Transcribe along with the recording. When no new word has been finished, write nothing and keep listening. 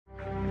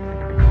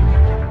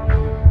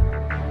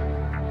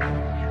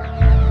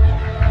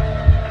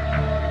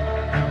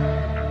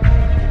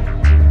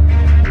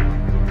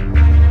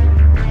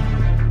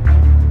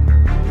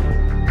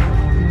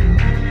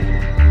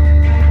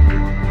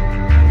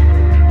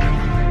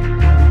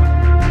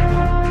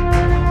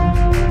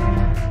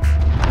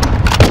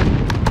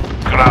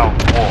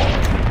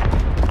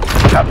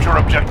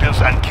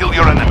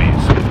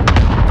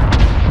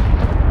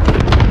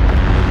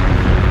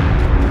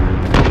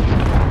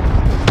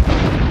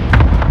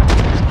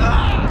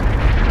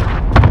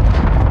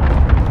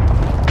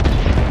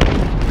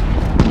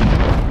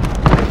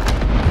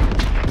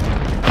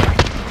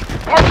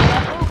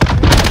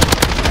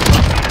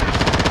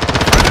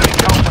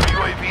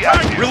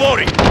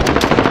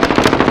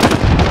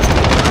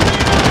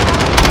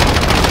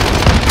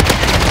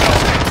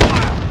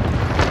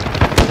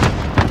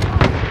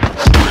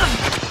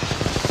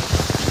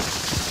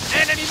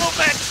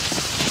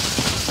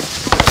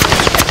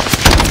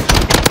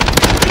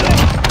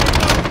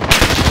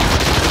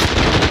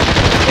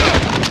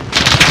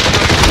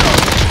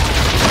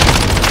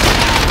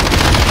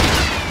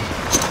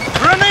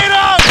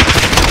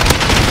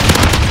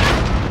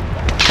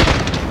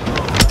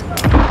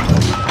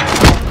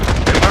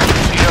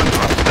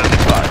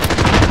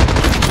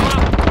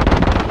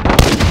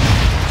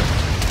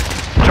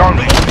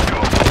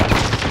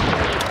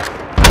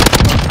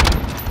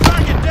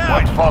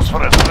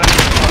phosphorus.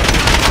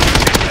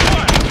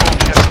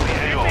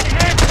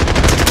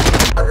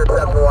 Target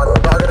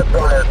 7-1. Target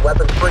acquired.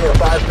 Weapons free in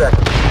 5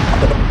 seconds.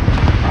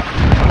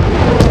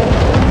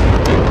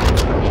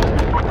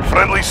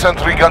 Friendly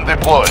sentry gun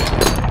deployed.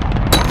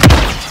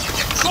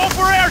 Go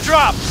for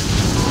airdrop!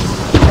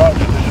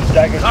 Roger, this is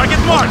Dagger. Target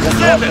marked,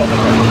 send it!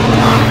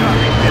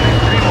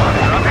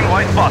 Dropping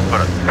white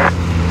phosphorus.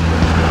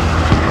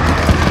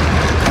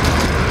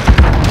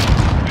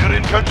 We're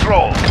in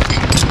control.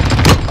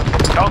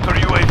 Counter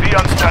UAV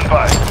on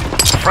standby.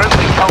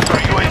 Friendly counter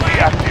UAV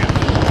active.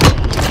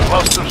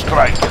 Cluster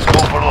strike is go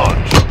for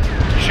launch.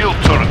 Shield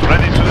turret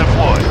ready to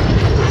deploy.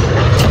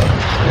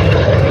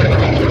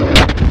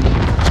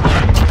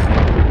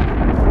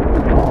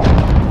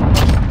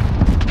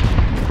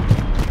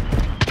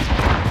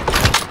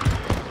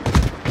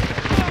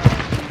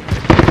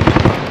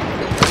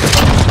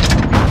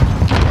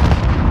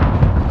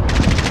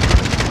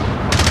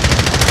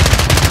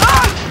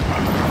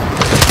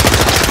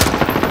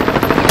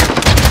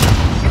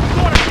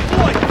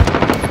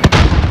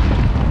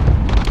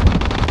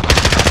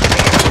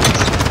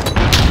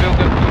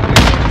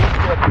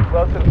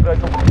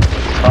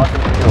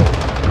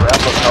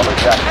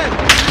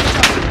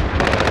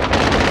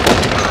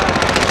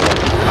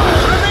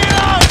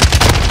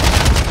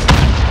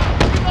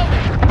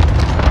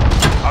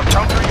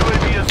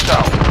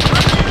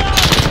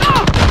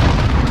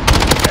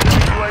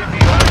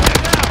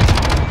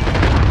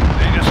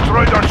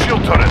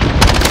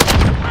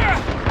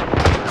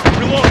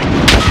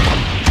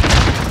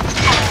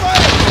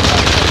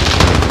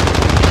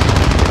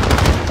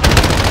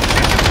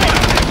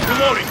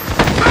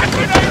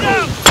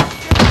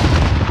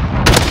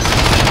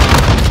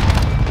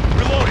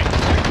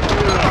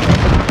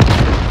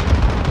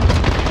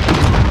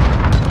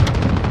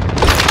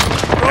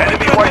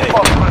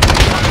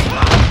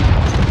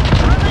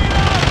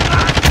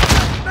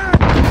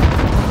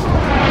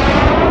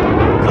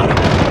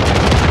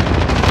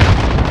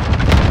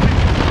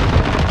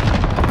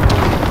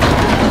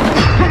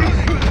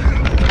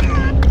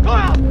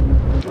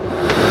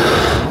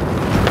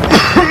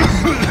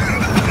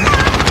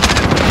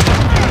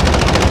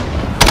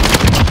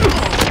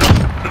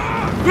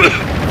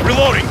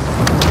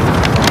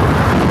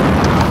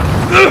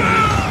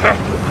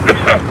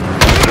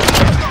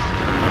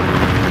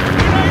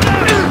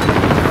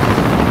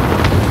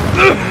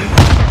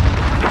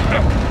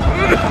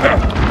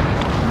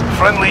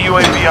 Friendly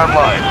UAV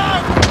online.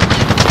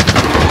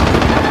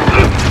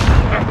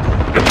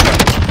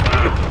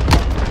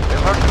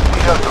 Emergency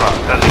airdrop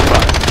standing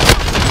by.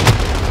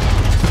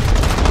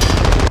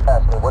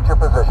 Asking, what's your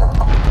position?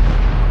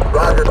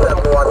 Roger,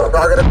 7-1.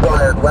 Target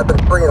acquired.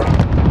 Weapons free.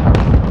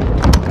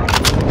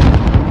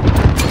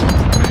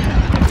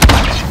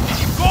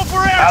 Go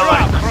for airdrop!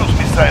 Allied cruise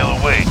missile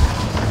away.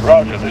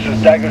 Roger, this is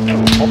Dagger 2.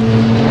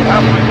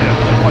 Halfway there.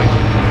 Wait.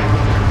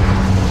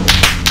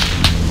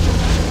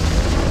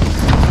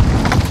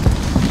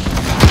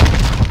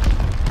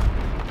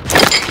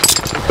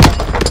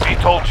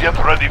 Told jet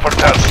ready for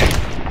tasking.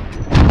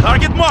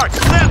 Target marked,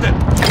 send it!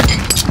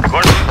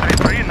 Course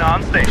 3-3,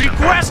 non-station.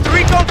 Request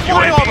recon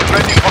flyover! UAV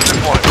ready for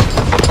deployment.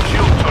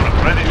 Shield turret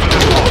ready to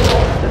deploy.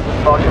 This is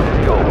Sergeant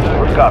Fuel.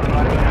 We're copy.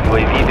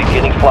 UAV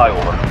beginning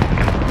flyover.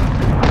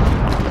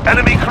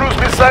 Enemy cruise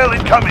missile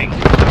incoming.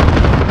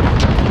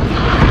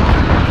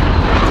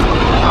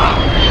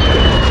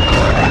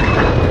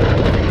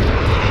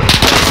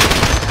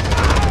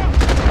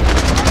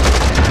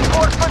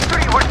 Course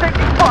 3, we're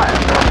taking fire.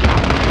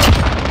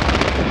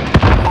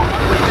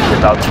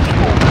 Without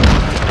control.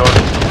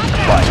 Starting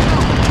flight.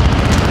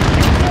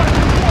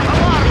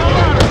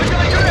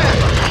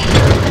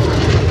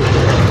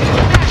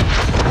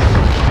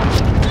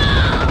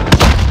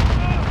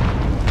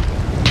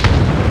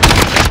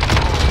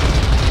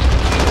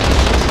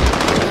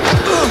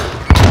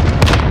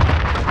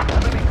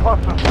 Enemy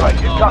cluster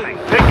strike incoming.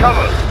 Take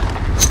cover.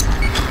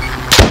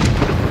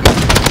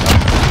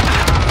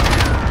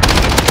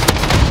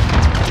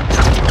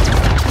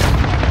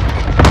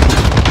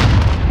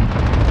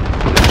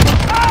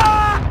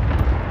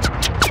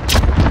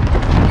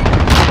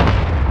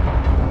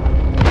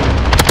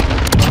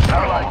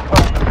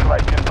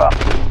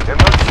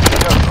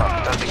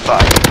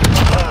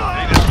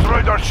 They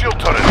destroyed our shield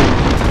turret.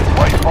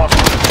 White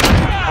phosphorus ready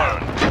to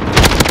burn.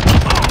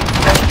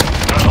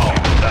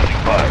 Granulated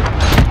standing by.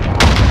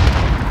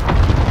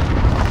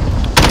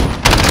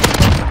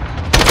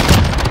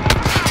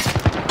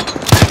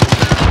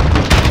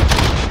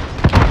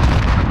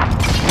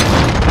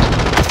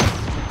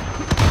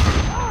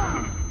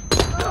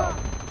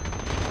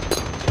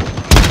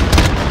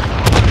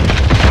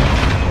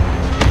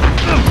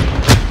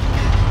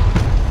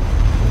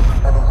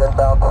 Enemies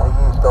inbound from the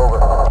east, over.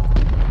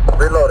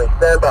 Reloading,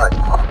 stand by.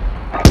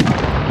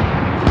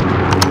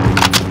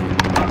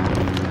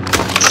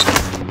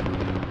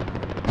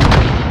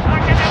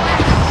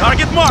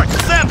 Target marked,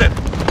 send it!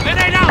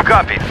 Grenade out!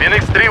 Copy,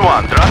 Phoenix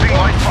 3-1, dropping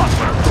white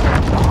phosphorus.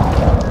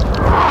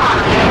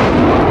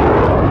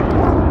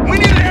 We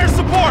need air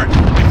support!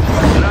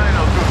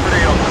 Rhino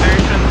 2-3 on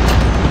station,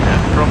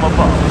 and from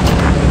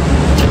above.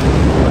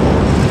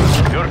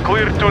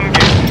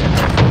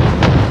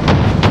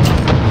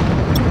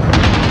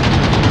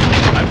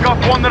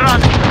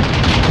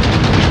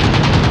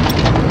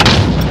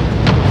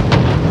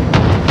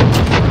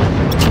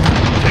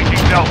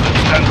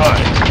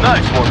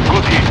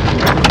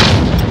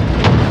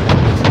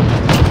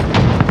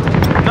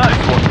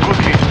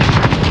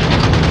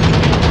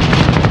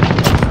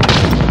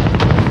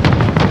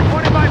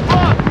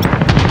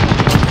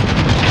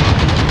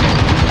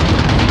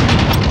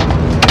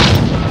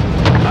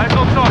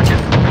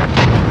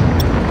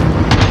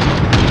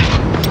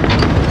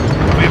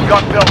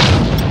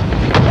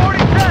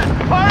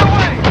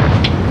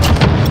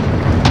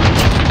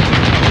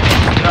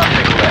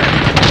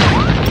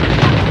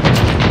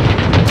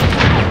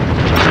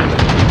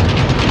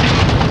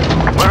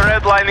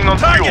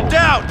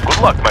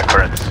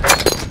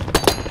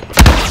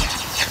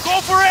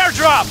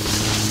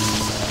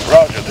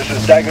 Roger, this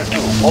is Dagger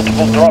 2.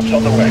 Multiple drops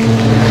on the way.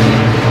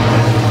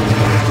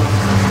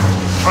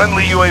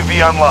 Friendly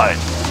UAV online.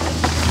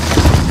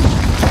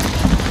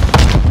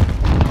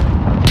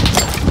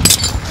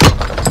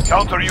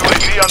 Counter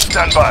UAV on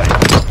standby.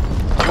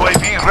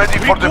 UAV ready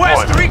for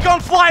Request deployment. recon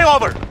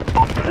flyover!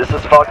 This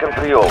is Falcon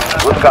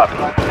 3-0. Good copy.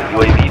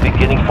 UAV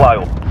beginning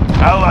flyover.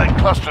 Allied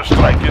cluster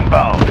strike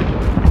inbound.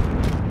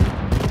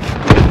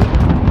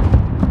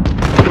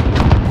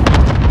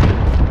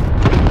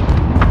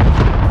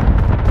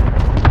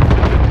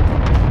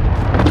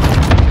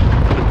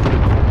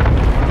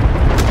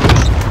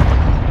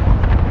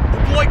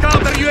 Deploy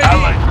counter UAV!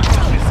 Allied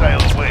cruise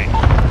missile away.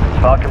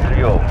 Falcon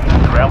 3-0.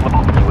 Scramble.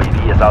 UAV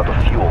is out of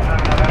fuel.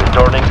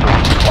 Returning to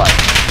resupply.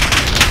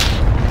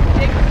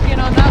 Take a skin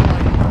on that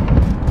one.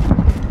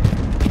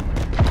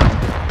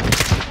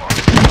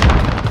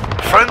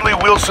 Friendly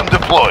Wilson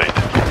deployed.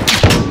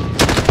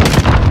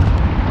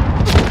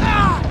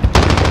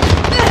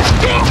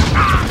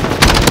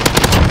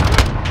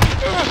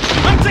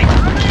 I'm taking...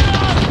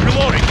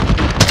 Reloading!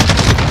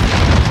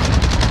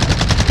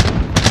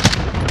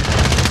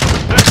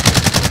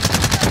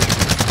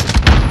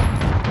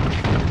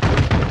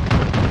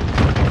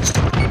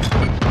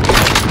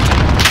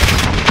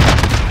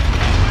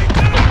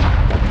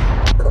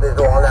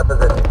 Visual on that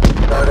position.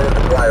 Target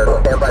is acquired.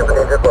 Stand by for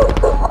danger close.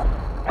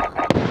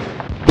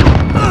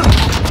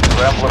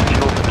 Scrambler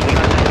fuel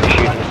depleted.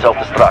 Initiating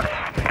self-destruct.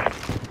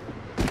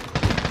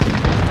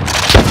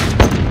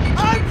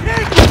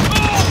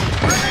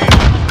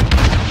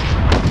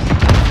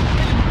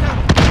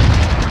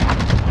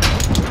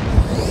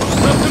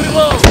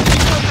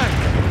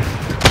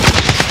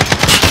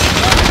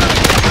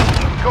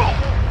 Go.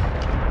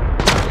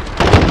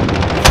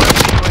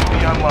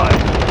 UAV online.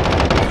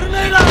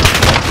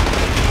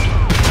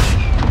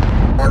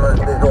 Cameras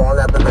visual on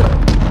that position.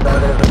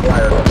 Target is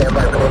acquired. Stand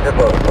by for danger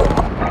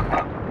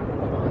close.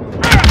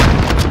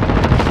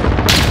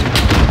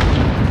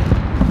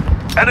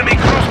 Enemy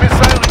cruise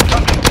missile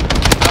incoming.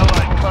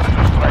 Allied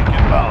cluster strike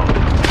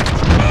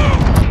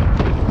inbound.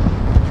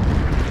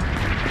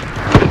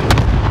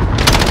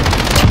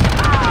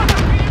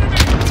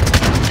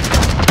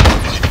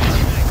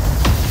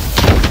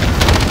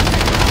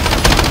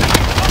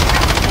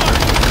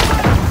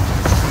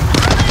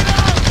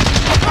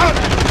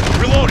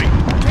 Reloading!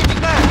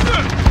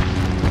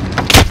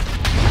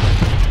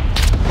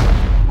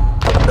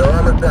 Their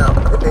armor's down.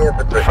 Continue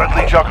to pursue.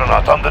 Friendly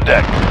juggernaut on the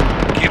deck.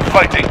 Keep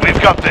fighting,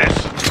 we've got this.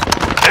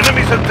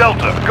 Enemies at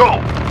Delta, go!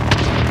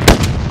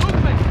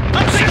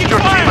 I'm Assist taking your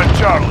team fire! at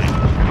Charlie.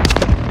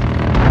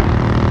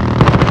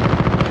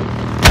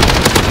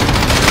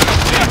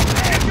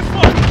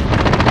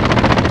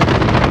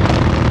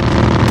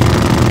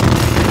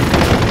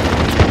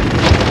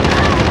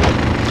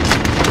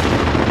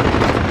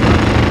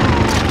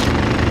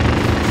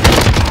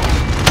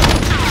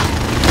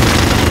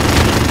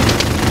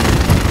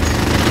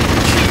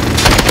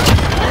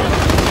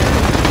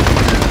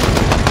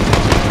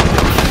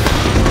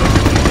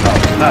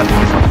 That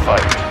was a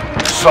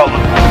fight.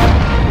 Solid.